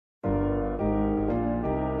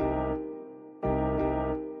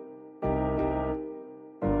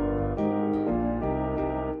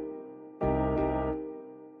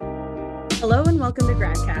Hello and welcome to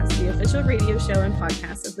GradCast, the official radio show and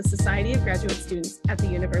podcast of the Society of Graduate Students at the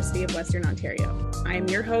University of Western Ontario. I am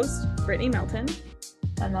your host, Brittany Melton.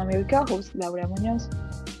 And I'm your co-host, Laura Munoz.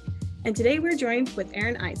 And today we're joined with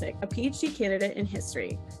Erin Isaac, a PhD candidate in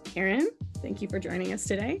history. Erin, thank you for joining us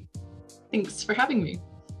today. Thanks for having me.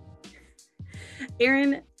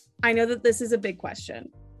 Erin, I know that this is a big question.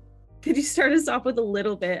 Could you start us off with a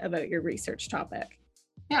little bit about your research topic?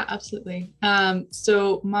 Yeah, absolutely.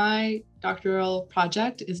 So my doctoral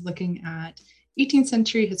project is looking at 18th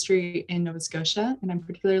century history in Nova Scotia, and I'm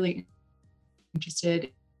particularly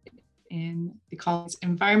interested in the colony's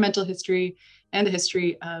environmental history and the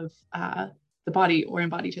history of the body, or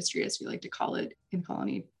embodied history, as we like to call it, in the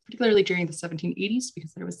colony, particularly during the 1780s,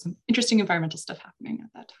 because there was some interesting environmental stuff happening at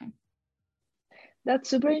that time. That's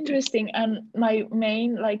super interesting. And my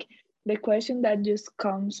main, the question that just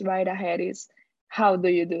comes right ahead is, how do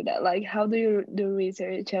you do that? Like, how do you do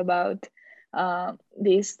research about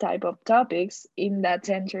these type of topics in that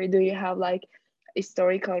century? Do you have like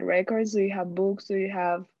historical records? Do you have books? Do you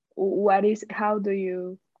have, how do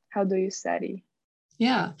you study?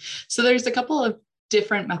 Yeah, so there's a couple of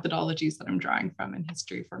different methodologies that I'm drawing from in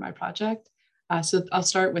history for my project. So I'll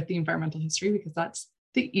start with the environmental history because that's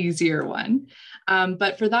the easier one.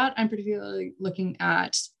 But for that, I'm particularly looking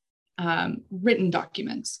at written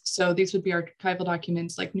documents. So these would be archival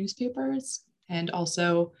documents like newspapers and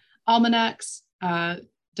also almanacs,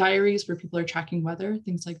 diaries where people are tracking weather,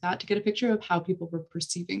 things like that, to get a picture of how people were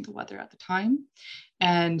perceiving the weather at the time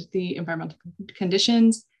and the environmental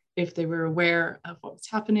conditions. If they were aware of what was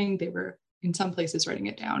happening, they were in some places writing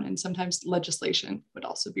it down. And sometimes legislation would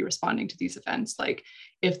also be responding to these events. Like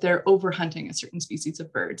if they're overhunting a certain species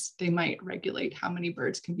of birds, they might regulate how many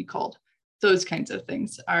birds can be called. Those kinds of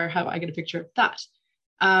things are how I get a picture of that.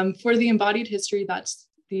 For the embodied history, that's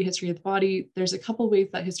the history of the body. There's a couple ways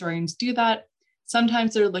that historians do that.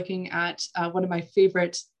 Sometimes they're looking at, one of my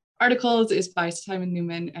favorite articles is by Simon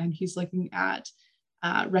Newman, and he's looking at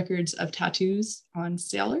records of tattoos on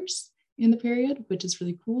sailors in the period, which is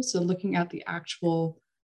really cool. So looking at the actual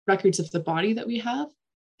records of the body that we have.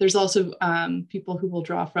 There's also people who will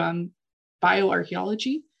draw from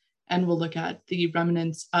bioarchaeology, and we'll look at the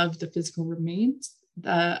remnants of the physical remains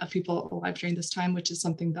of people alive during this time, which is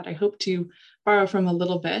something that I hope to borrow from a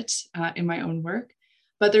little bit in my own work.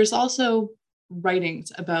 But there's also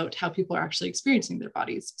writings about how people are actually experiencing their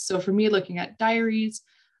bodies. So for me, looking at diaries,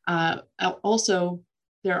 also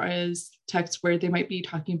there is texts where they might be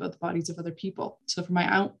talking about the bodies of other people. So for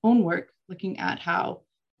my own work, looking at how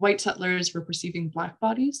white settlers were perceiving Black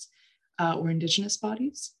bodies or Indigenous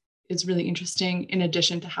bodies, is really interesting, in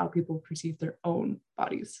addition to how people perceive their own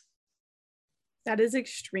bodies. That is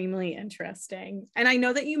extremely interesting. And I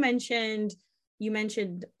know that you mentioned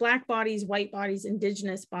Black bodies, white bodies,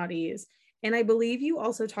 Indigenous bodies, and I believe you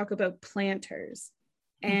also talk about planters.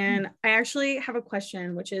 And I actually have a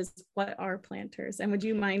question, which is, what are planters? And would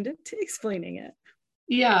you mind explaining it?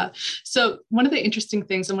 Yeah, so one of the interesting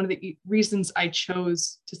things and one of the reasons I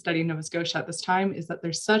chose to study Nova Scotia at this time is that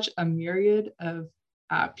there's such a myriad of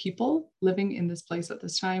people living in this place at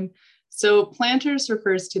this time. So planters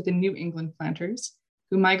refers to the New England planters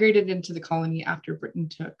who migrated into the colony after Britain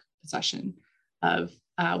took possession of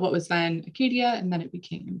what was then Acadia, and then it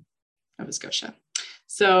became Nova Scotia.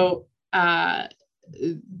 So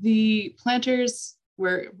the planters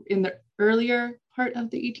were in the earlier part of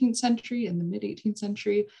the 18th century, in the mid 18th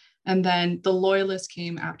century, and then the Loyalists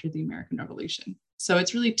came after the American Revolution. So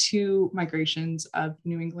it's really two migrations of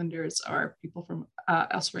New Englanders or people from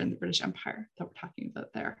elsewhere in the British Empire that we're talking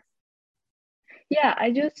about there. Yeah,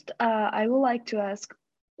 I would like to ask,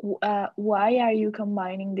 why are you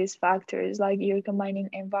combining these factors? Like you're combining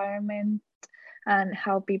environment and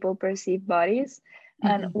how people perceive bodies,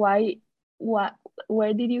 and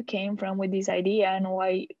where did you came from with this idea, and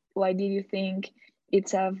why did you think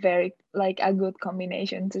it's a very a good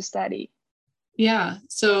combination to study? Yeah,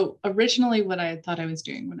 so originally what I thought I was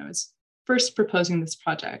doing when I was first proposing this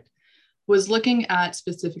project was looking at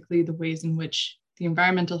specifically the ways in which the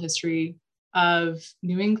environmental history of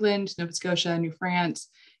New England, Nova Scotia, New France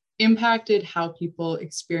impacted how people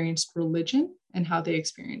experienced religion and how they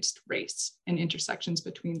experienced race and intersections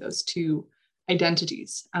between those two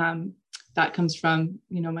identities. That comes from,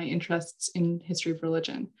 my interests in history of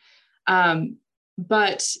religion.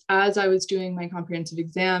 But as I was doing my comprehensive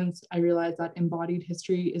exams, I realized that embodied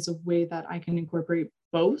history is a way that I can incorporate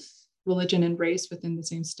both religion and race within the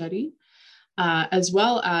same study, as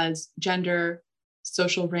well as gender,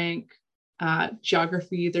 social rank,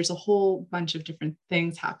 geography. There's a whole bunch of different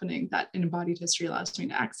things happening that embodied history allows me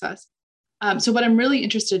to access. So what I'm really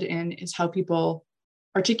interested in is how people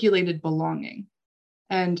articulated belonging.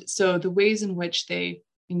 And so the ways in which they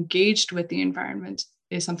engaged with the environment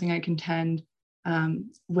is something I contend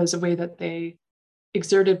was a way that they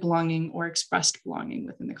exerted belonging or expressed belonging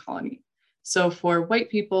within the colony. So for white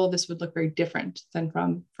people, this would look very different than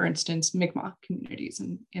from, for instance, Mi'kmaq communities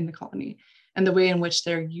in the colony. And the way in which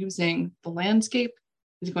they're using the landscape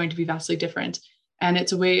is going to be vastly different. And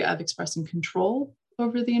it's a way of expressing control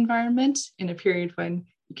over the environment in a period when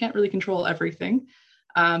you can't really control everything.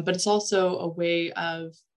 But it's also a way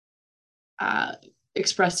of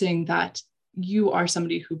expressing that you are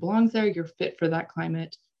somebody who belongs there, you're fit for that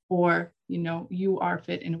climate, or you are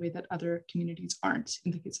fit in a way that other communities aren't,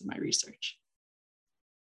 in the case of my research.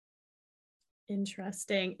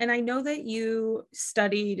 Interesting. And I know that you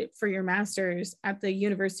studied for your master's at the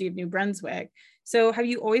University of New Brunswick. So have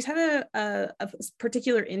you always had a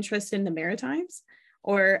particular interest in the Maritimes?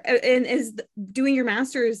 And is doing your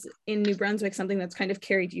master's in New Brunswick something that's kind of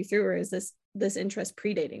carried you through, or is this interest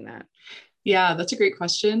predating that? Yeah, that's a great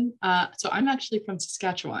question. So I'm actually from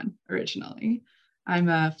Saskatchewan originally. I'm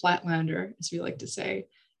a flatlander, as we like to say.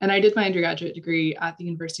 And I did my undergraduate degree at the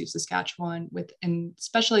University of Saskatchewan with a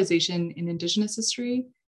specialization in Indigenous history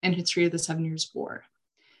and history of the 7 Years' War.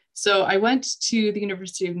 So I went to the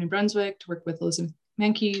University of New Brunswick to work with Elizabeth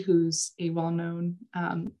Menke, who's a well-known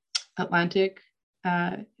Atlantic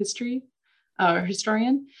historian.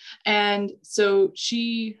 And so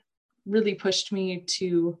she really pushed me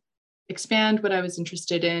to expand what I was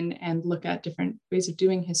interested in and look at different ways of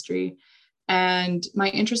doing history. And my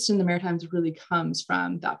interest in the Maritimes really comes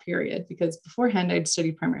from that period, because beforehand I'd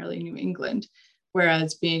studied primarily New England,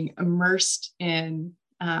 whereas being immersed in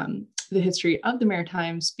the history of the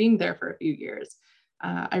Maritimes, being there for a few years,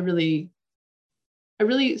 I really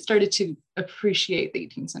started to appreciate the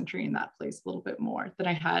 18th century in that place a little bit more than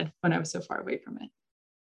I had when I was so far away from it.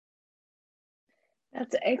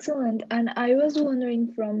 That's excellent. And I was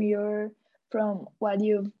wondering from what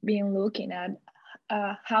you've been looking at,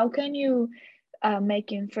 how can you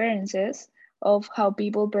make inferences of how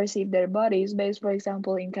people perceive their bodies based, for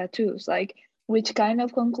example, in tattoos? Like, which kind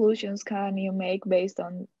of conclusions can you make based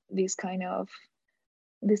on this kind of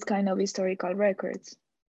historical records?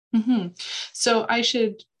 Mm-hmm. So I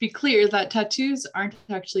should be clear that tattoos aren't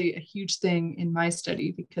actually a huge thing in my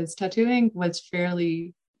study, because tattooing was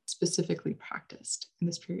fairly specifically practiced in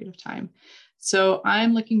this period of time. So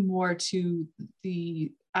I'm looking more to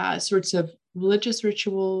the sorts of religious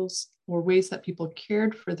rituals or ways that people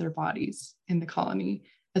cared for their bodies in the colony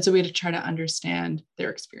as a way to try to understand their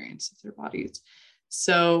experience of their bodies.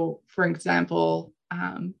 So, for example,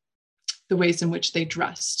 the ways in which they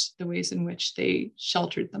dressed, the ways in which they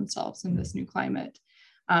sheltered themselves in this new climate,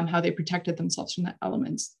 how they protected themselves from the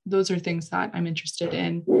elements. Those are things that I'm interested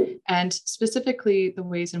in. And specifically the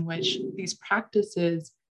ways in which these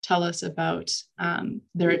practices tell us about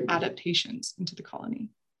their adaptations into the colony,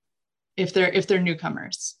 if they're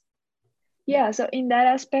newcomers. Yeah, so in that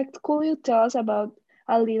aspect, could you tell us about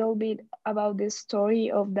a little bit about the story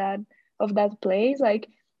of that place? Like,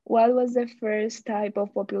 what was the first type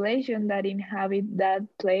of population that inhabit that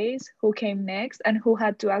place, who came next, and who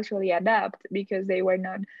had to actually adapt because they were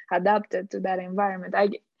not adapted to that environment?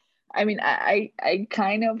 I mean, I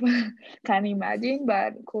kind of can imagine,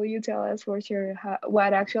 but could you tell us for sure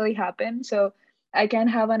what actually happened, so I can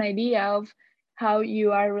have an idea of how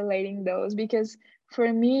you are relating those? Because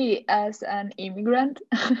for me, as an immigrant,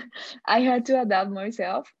 I had to adapt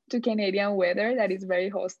myself to Canadian weather that is very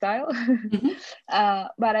hostile. Mm-hmm.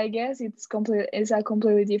 But I guess it's a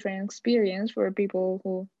completely different experience for people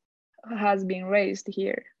who has been raised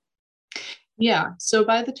here. Yeah, so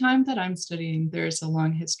by the time that I'm studying, there's a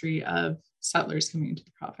long history of settlers coming into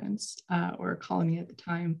the province or colony at the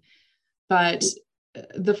time. But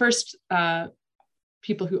the first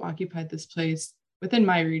people who occupied this place within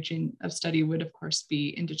my region of study would, of course,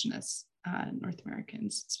 be Indigenous North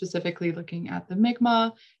Americans, specifically looking at the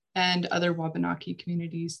Mi'kmaq and other Wabanaki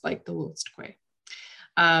communities like the Wolastoqey.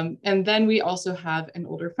 And then we also have an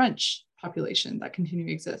older French population that continue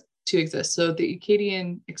to exist. So the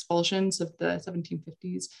Acadian expulsions of the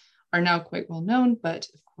 1750s are now quite well known, but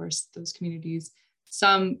of course, those communities,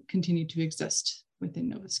 some continue to exist within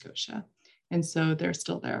Nova Scotia. And so they're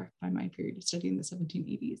still there by my period of study in the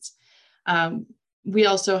 1780s. We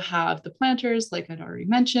also have the planters, like I'd already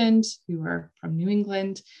mentioned, who are from New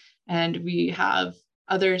England. And we have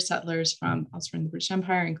other settlers from elsewhere in the British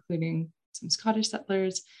Empire, including some Scottish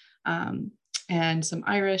settlers and some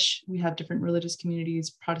Irish. We have different religious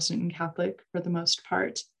communities, Protestant and Catholic for the most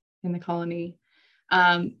part in the colony.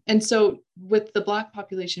 And so with the Black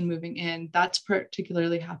population moving in, that's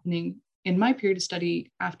particularly happening in my period of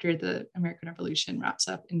study after the American Revolution wraps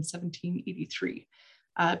up in 1783,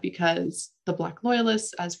 because the Black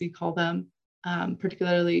Loyalists, as we call them,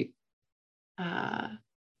 particularly,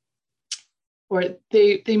 or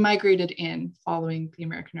they migrated in following the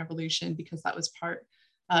American Revolution because that was part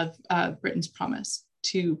of Britain's promise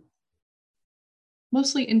to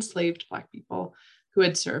mostly enslaved Black people who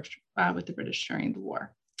had served with the British during the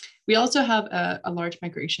war. We also have a large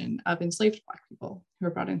migration of enslaved Black people who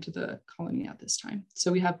were brought into the colony at this time.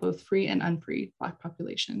 So we have both free and unfree Black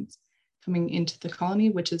populations coming into the colony,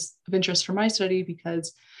 which is of interest for my study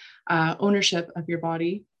because ownership of your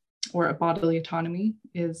body or a bodily autonomy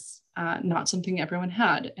is not something everyone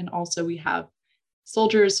had. And also we have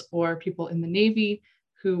soldiers or people in the Navy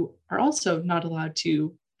who are also not allowed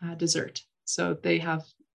to desert. So they have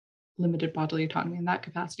limited bodily autonomy in that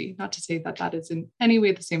capacity. Not to say that that is in any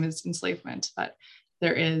way the same as enslavement, but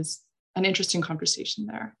there is an interesting conversation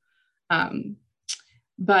there.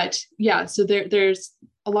 But yeah, so there's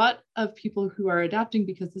a lot of people who are adapting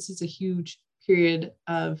because this is a huge period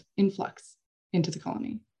of influx into the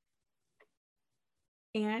colony.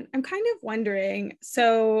 And I'm kind of wondering,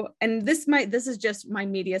 so, and this is just my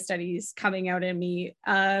media studies coming out in me.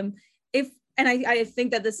 I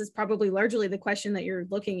think that this is probably largely the question that you're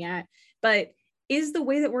looking at, but is the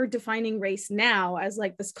way that we're defining race now as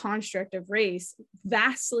like this construct of race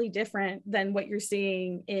vastly different than what you're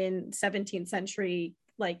seeing in 17th century,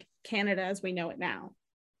 like Canada as we know it now?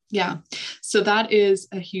 Yeah, so that is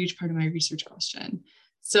a huge part of my research question.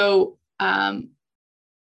 So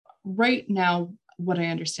right now, what I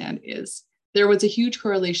understand is there was a huge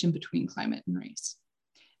correlation between climate and race.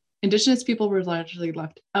 Indigenous people were largely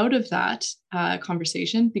left out of that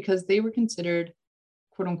conversation because they were considered,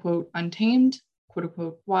 quote unquote, untamed, quote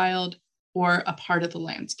unquote, wild, or a part of the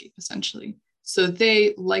landscape, essentially. So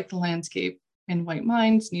they, like the landscape and white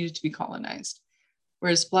minds, needed to be colonized.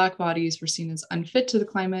 Whereas Black bodies were seen as unfit to the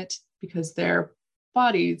climate because their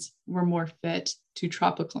bodies were more fit to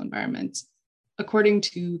tropical environments, according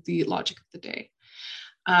to the logic of the day.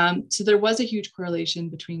 So there was a huge correlation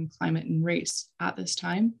between climate and race at this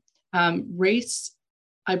time. Race,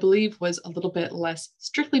 I believe, was a little bit less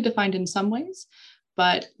strictly defined in some ways,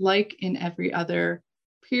 but like in every other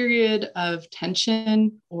period of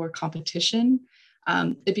tension or competition,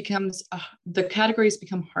 the categories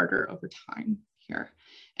become harder over time here.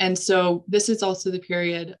 And so this is also the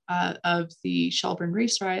period of the Shelburne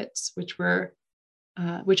race riots, which are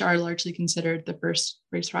largely considered the first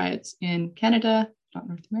race riots in Canada, not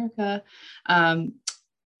North America. And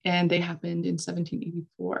they happened in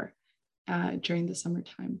 1784 during the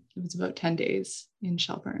summertime. It was about 10 days in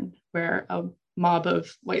Shelburne, where a mob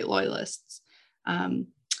of white loyalists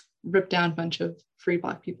ripped down a bunch of free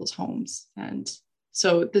Black people's homes. And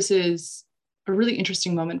so this is a really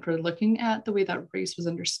interesting moment for looking at the way that race was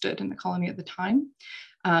understood in the colony at the time.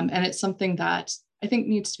 And it's something that I think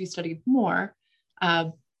needs to be studied more.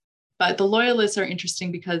 But the loyalists are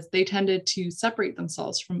interesting because they tended to separate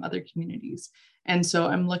themselves from other communities. And so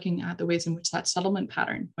I'm looking at the ways in which that settlement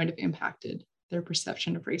pattern might have impacted their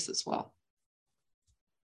perception of race as well.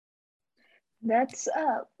 That's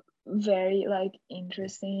very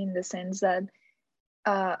interesting in the sense that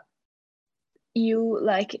you,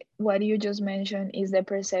 like what you just mentioned, is the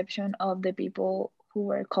perception of the people who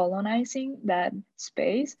were colonizing that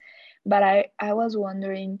space. But I was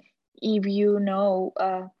wondering if you know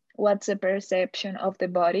what's the perception of the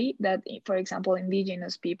body that, for example,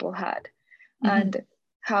 Indigenous people had, and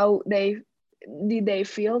how did they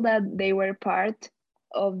feel that they were part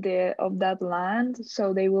of that land,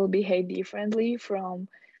 so they will behave differently from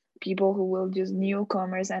people who will just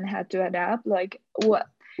newcomers and had to adapt? Like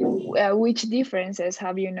which differences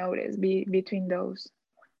have you noticed between those?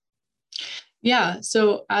 Yeah,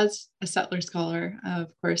 so as a settler scholar,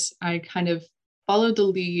 of course, I kind of followed the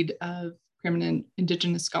lead of preeminent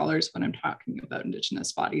Indigenous scholars when I'm talking about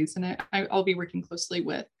Indigenous bodies. And I'll be working closely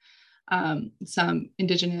with some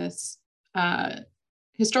Indigenous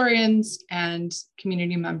historians and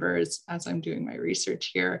community members as I'm doing my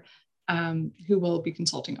research here, who will be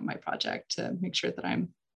consulting on my project to make sure that I'm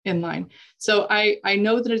in line. So I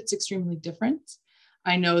know that it's extremely different.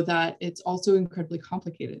 I know that it's also incredibly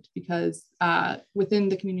complicated because within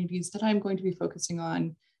the communities that I'm going to be focusing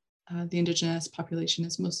on, the Indigenous population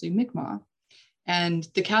is mostly Mi'kmaq. And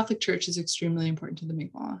the Catholic Church is extremely important to the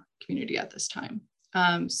Mi'kmaq community at this time.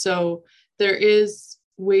 So there is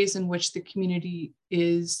ways in which the community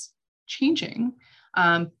is changing,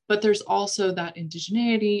 but there's also that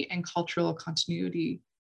indigeneity and cultural continuity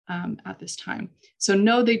at this time. So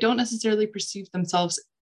no, they don't necessarily perceive themselves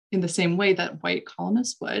in the same way that white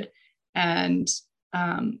colonists would. And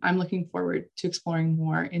I'm looking forward to exploring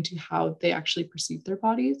more into how they actually perceive their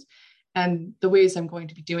bodies. And the ways I'm going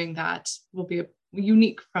to be doing that will be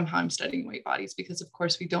unique from how I'm studying white bodies, because of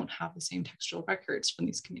course we don't have the same textual records from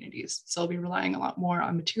these communities. So I'll be relying a lot more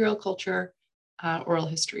on material culture, oral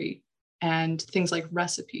history, and things like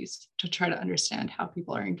recipes to try to understand how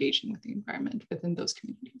people are engaging with the environment within those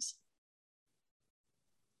communities.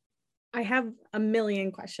 I have a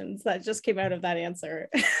million questions that just came out of that answer.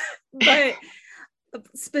 But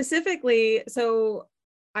specifically, so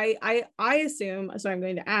I assume, so I'm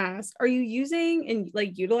going to ask, are you using and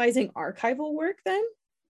like utilizing archival work then?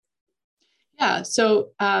 Yeah,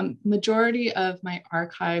 so majority of my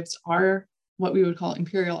archives are what we would call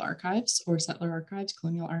imperial archives or settler archives,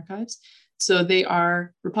 colonial archives. So they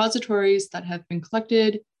are repositories that have been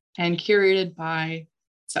collected and curated by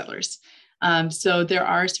settlers. So there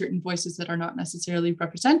are certain voices that are not necessarily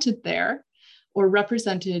represented there or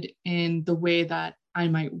represented in the way that I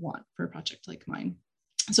might want for a project like mine.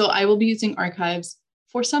 So I will be using archives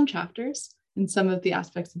for some chapters and some of the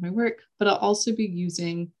aspects of my work, but I'll also be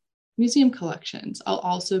using museum collections. I'll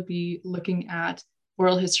also be looking at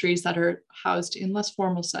oral histories that are housed in less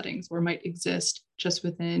formal settings or might exist just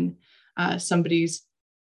within somebody's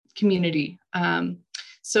community.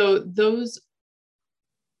 So those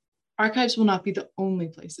archives will not be the only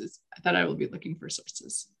places that I will be looking for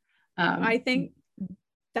sources. I think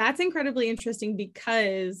that's incredibly interesting,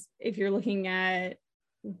 because if you're looking at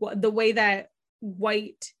the way that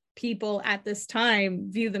white people at this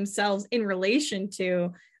time view themselves in relation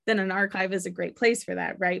to, then an archive is a great place for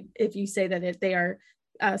that, right? If you say that they are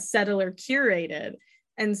settler curated.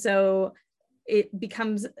 And so it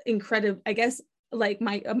becomes incredible, I guess, like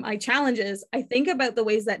my challenge is, I think about the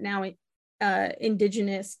ways that now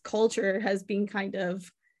Indigenous culture has been kind of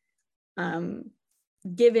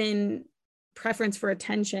given preference for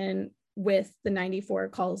attention with the 94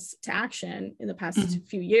 calls to action in the past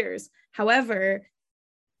few years. However,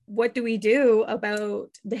 what do we do about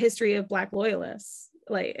the history of Black loyalists?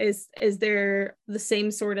 Like, is there the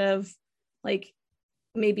same sort of like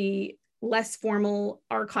maybe less formal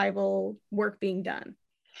archival work being done?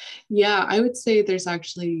 Yeah, I would say there's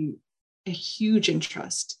actually a huge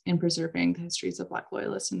interest in preserving the histories of Black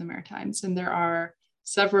loyalists in the Maritimes. And there are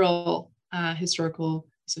several historical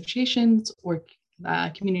associations or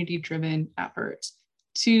community-driven efforts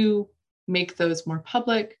to make those more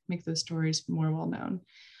public, make those stories more well-known.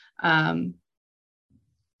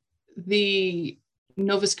 The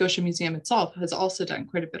Nova Scotia Museum itself has also done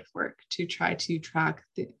quite a bit of work to try to track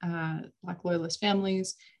the Black loyalist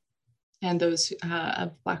families and those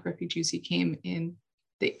of Black refugees who came in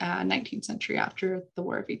the 19th century after the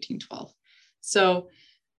War of 1812. So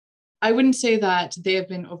I wouldn't say that they have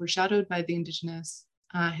been overshadowed by the Indigenous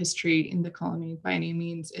history in the colony by any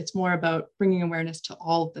means. It's more about bringing awareness to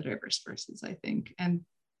all of the diverse voices, I think, and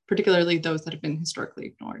particularly those that have been historically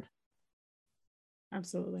ignored.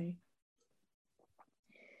 Absolutely.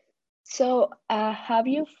 So have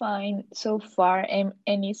you found so far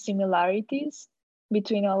any similarities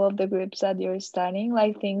between all of the groups that you're studying,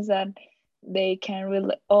 like things that they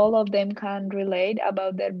can all of them can relate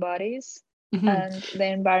about their bodies and the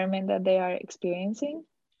environment that they are experiencing?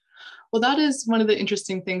 Well, that is one of the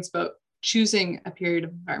interesting things about choosing a period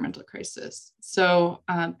of environmental crisis. So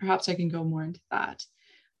perhaps I can go more into that.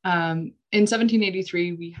 In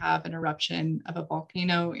 1783, we have an eruption of a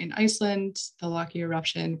volcano in Iceland, the Laki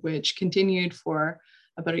eruption, which continued for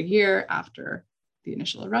about a year after the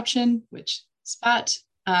initial eruption, which spat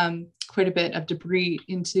quite a bit of debris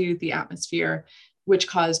into the atmosphere, which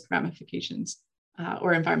caused ramifications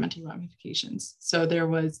or environmental ramifications. So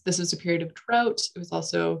this was a period of drought. It was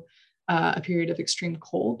also a period of extreme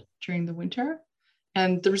cold during the winter.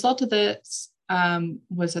 And the result of this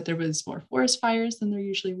was that there was more forest fires than there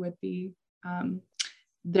usually would be.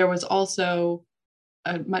 There was also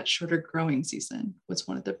a much shorter growing season was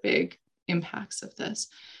one of the big impacts of this.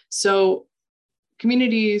 So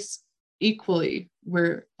communities equally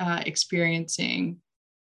were experiencing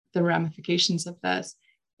the ramifications of this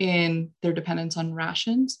in their dependence on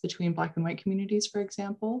rations between Black and white communities, for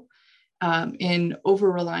example, in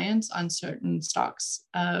over-reliance on certain stocks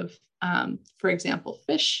of, for example,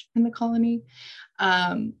 fish in the colony.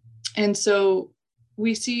 And so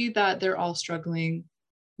we see that they're all struggling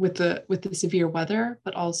with the severe weather,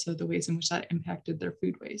 but also the ways in which that impacted their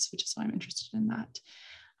foodways, which is why I'm interested in that.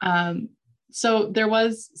 So there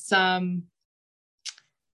was some,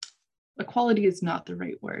 equality is not the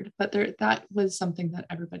right word, but that was something that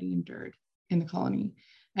everybody endured in the colony.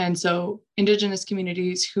 And so Indigenous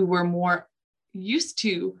communities who were more used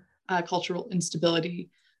to cultural instability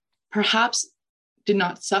perhaps did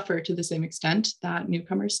not suffer to the same extent that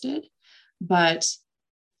newcomers did, but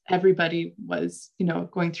everybody was,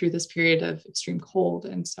 going through this period of extreme cold.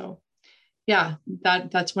 And so, yeah,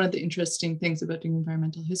 that's one of the interesting things about doing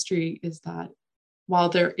environmental history, is that while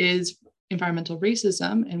there is environmental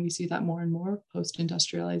racism, and we see that more and more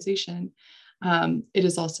post-industrialization, it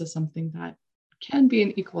is also something that can be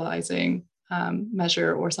an equalizing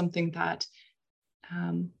measure, or something that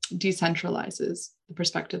decentralizes the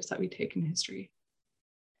perspectives that we take in history.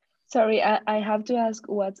 Sorry, I have to ask,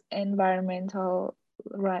 what's environmental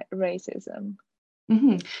racism?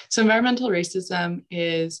 Mm-hmm. So environmental racism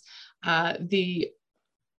is to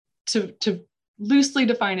loosely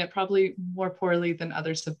define it, probably more poorly than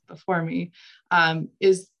others have before me,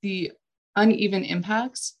 is the uneven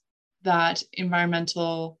impacts that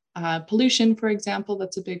environmental pollution, for example,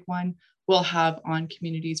 that's a big one, will have on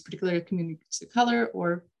communities, particularly communities of color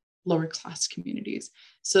or lower class communities.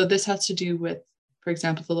 So this has to do with, for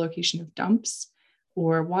example, the location of dumps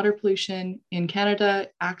or water pollution. In Canada,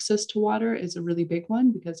 access to water is a really big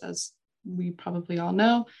one, because as we probably all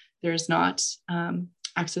know, there's not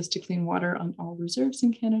access to clean water on all reserves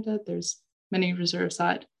in Canada. There's many reserves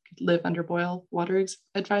that live under boil water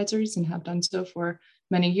advisories and have done so for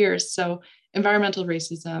many years. So environmental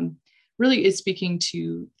racism really is speaking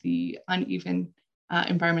to the uneven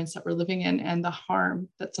environments that we're living in, and the harm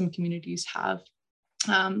that some communities have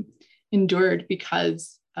endured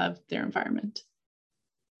because of their environment.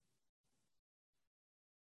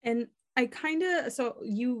 And so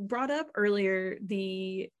you brought up earlier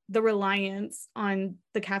the reliance on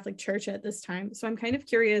the Catholic Church at this time. So I'm kind of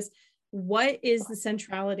curious, what is the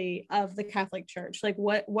centrality of the Catholic Church? Like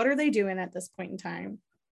what are they doing at this point in time?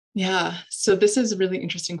 Yeah, so this is a really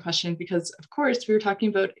interesting question, because of course we were talking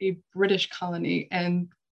about a British colony, and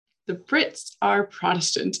the Brits are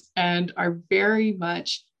Protestant and are very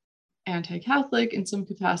much anti-Catholic in some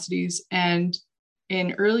capacities, and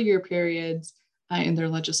in earlier periods in their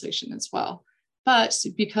legislation as well. But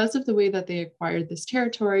because of the way that they acquired this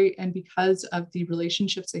territory, and because of the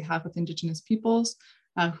relationships they have with Indigenous peoples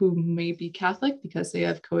who may be Catholic, because they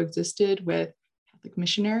have coexisted with Catholic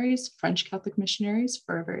missionaries, French Catholic missionaries,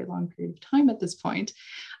 for a very long period of time at this point,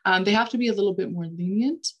 they have to be a little bit more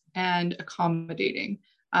lenient and accommodating.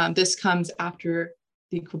 This comes after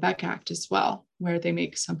the Quebec Act as well, where they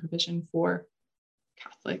make some provision for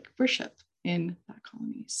Catholic worship in that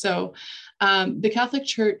colony. So the Catholic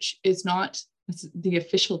Church is not the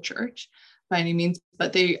official church by any means,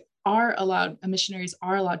 but they are allowed, missionaries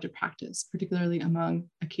are allowed to practice, particularly among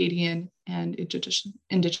Acadian and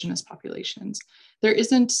Indigenous populations. There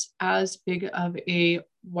isn't as big of a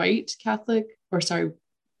British Catholic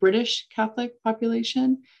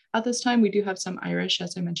population at this time. We do have some Irish,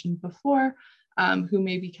 as I mentioned before, who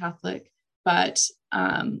may be Catholic, but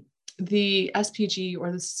the SPG,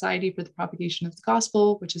 or the Society for the Propagation of the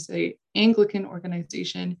Gospel, which is an Anglican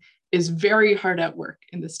organization, is very hard at work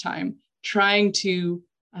in this time, trying to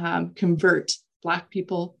convert Black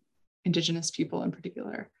people, Indigenous people in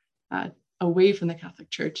particular, away from the Catholic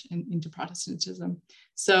Church and into Protestantism.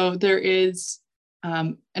 So there is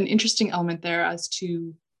an interesting element there as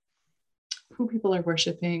to who people are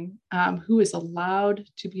worshiping, who is allowed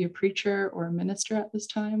to be a preacher or a minister at this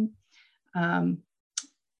time.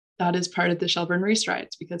 That is part of the Shelburne race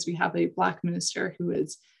riots, because we have a Black minister who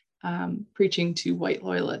is preaching to white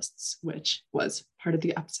loyalists, which was part of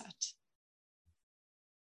the upset.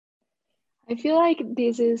 I feel like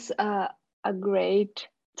this is a great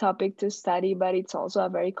topic to study, but it's also a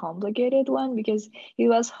very complicated one, because it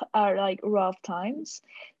was like rough times.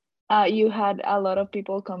 You had a lot of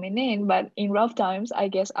people coming in, but in rough times, I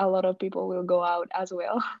guess a lot of people will go out as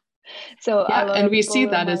well. So yeah, and we see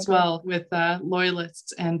that as well with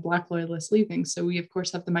loyalists and Black loyalists leaving. So we, of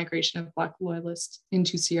course, have the migration of Black loyalists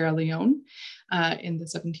into Sierra Leone in the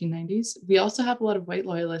 1790s. We also have a lot of white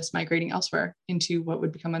loyalists migrating elsewhere into what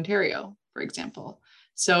would become Ontario, for example.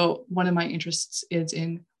 So one of my interests is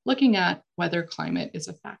in looking at whether climate is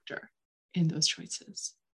a factor in those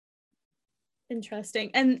choices.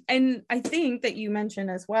 Interesting. And I think that you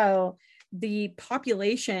mentioned as well, the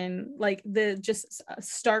population, like the just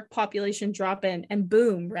stark population drop in and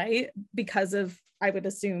boom, right? Because of, I would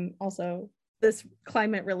assume, also this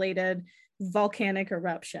climate related volcanic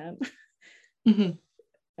eruption. Mm-hmm.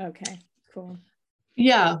 Okay, cool.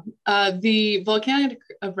 Yeah, the volcanic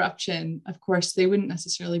eruption, of course, they wouldn't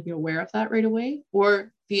necessarily be aware of that right away,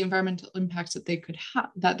 or the environmental impacts that they could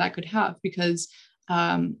have, that could have, because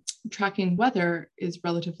tracking weather is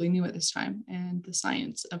relatively new at this time, and the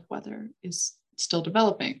science of weather is still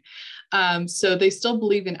developing. So they still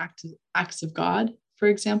believe in acts of God, for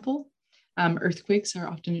example. Earthquakes are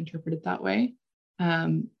often interpreted that way.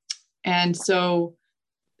 And so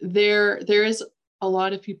there is a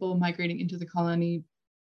lot of people migrating into the colony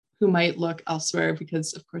who might look elsewhere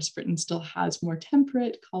because, of course, Britain still has more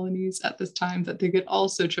temperate colonies at this time that they could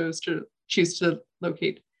also choose to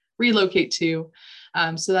relocate to.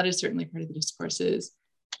 So that is certainly part of the discourse, is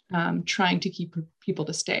trying to keep people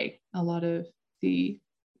to stay. A lot of the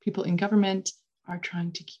people in government are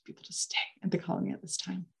trying to keep people to stay at the colony at this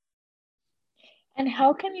time. And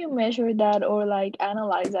how can you measure that or like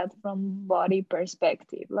analyze that from body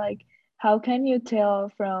perspective? Like, how can you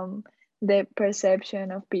tell from the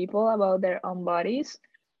perception of people about their own bodies,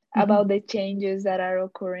 about the changes that are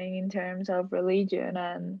occurring in terms of religion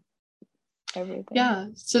and everything? Yeah,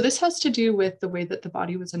 so this has to do with the way that the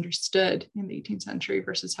body was understood in the 18th century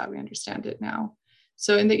versus how we understand it now.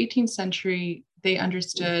 So in the 18th century, they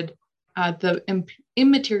understood the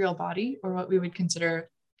immaterial body, or what we would consider,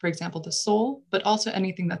 for example, the soul, but also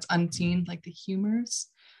anything that's unseen, like the humors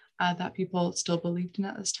that people still believed in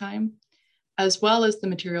at this time, as well as the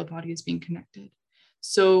material body as being connected.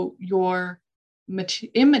 So your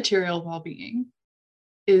immaterial well-being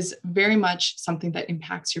is very much something that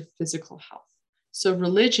impacts your physical health. So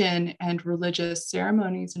religion and religious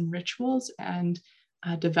ceremonies and rituals and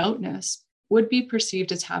devoutness would be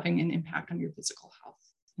perceived as having an impact on your physical health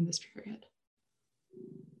in this period.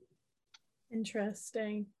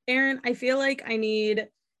 Interesting. Erin, I feel like I need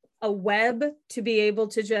a web to be able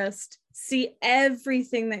to just see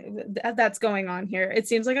everything that's going on here. It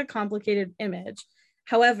seems like a complicated image.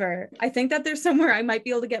 However, I think that there's somewhere I might be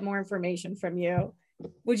able to get more information from you.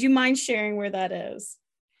 Would you mind sharing where that is?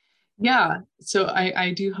 Yeah, so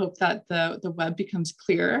I do hope that the web becomes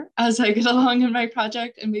clearer as I get along in my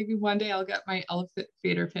project, and maybe one day I'll get my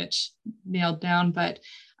elevator pitch nailed down. But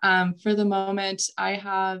for the moment, I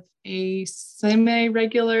have a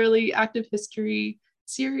semi-regularly active history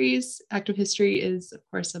series. Active History is, of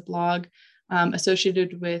course, a blog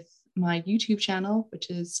associated with my YouTube channel, which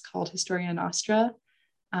is called Historia Nostra.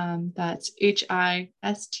 That's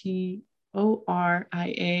HISTORIANOSTRA,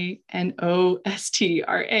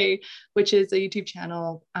 which is a YouTube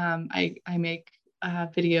channel. I make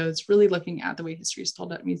videos really looking at the way history is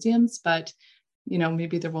told at museums, but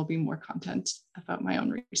maybe there will be more content about my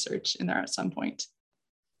own research in there at some point.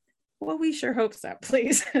 Well, we sure hope so,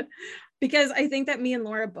 please. Because I think that me and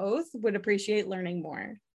Laura both would appreciate learning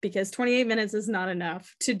more, because 28 minutes is not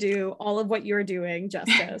enough to do all of what you're doing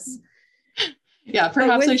justice. Yeah,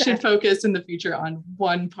 perhaps I should focus in the future on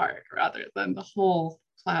one part rather than the whole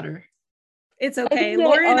platter. It's okay.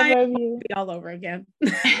 Laura and I will be all over again.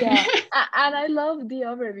 Yeah, and I love the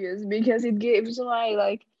overviews because it gives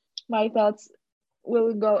my thoughts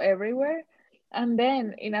will go everywhere, and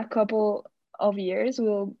then in a couple of years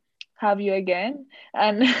we'll have you again,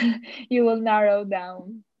 and you will narrow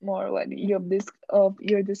down more what of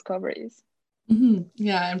your discoveries. Mm-hmm.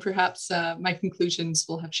 Yeah, and perhaps my conclusions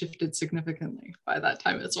will have shifted significantly by that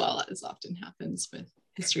time as well, as often happens with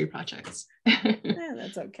history projects. Yeah,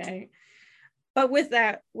 that's okay. But with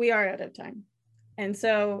that, we are out of time. And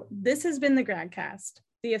so this has been the GradCast,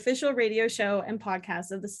 the official radio show and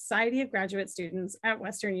podcast of the Society of Graduate Students at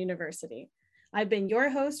Western University. I've been your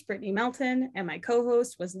host, Brittany Melton, and my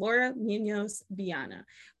co-host was Laura Munoz Viana.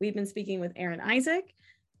 We've been speaking with Erin Isaac.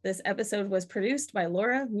 This episode was produced by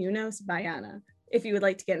Laura Munoz Viana. If you would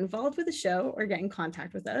like to get involved with the show or get in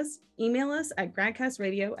contact with us, email us at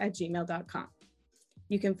gradcastradio@gmail.com.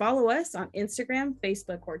 You can follow us on Instagram,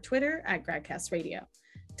 Facebook, or Twitter at GradCastRadio.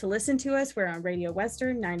 To listen to us, we're on Radio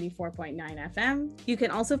Western 94.9 FM. You can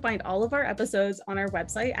also find all of our episodes on our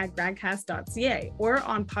website at gradcast.ca or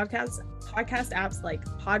on podcast apps like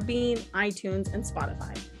Podbean, iTunes, and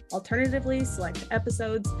Spotify. Alternatively, select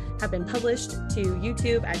episodes have been published to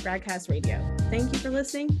YouTube at GradCast Radio. Thank you for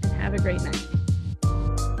listening and have a great night.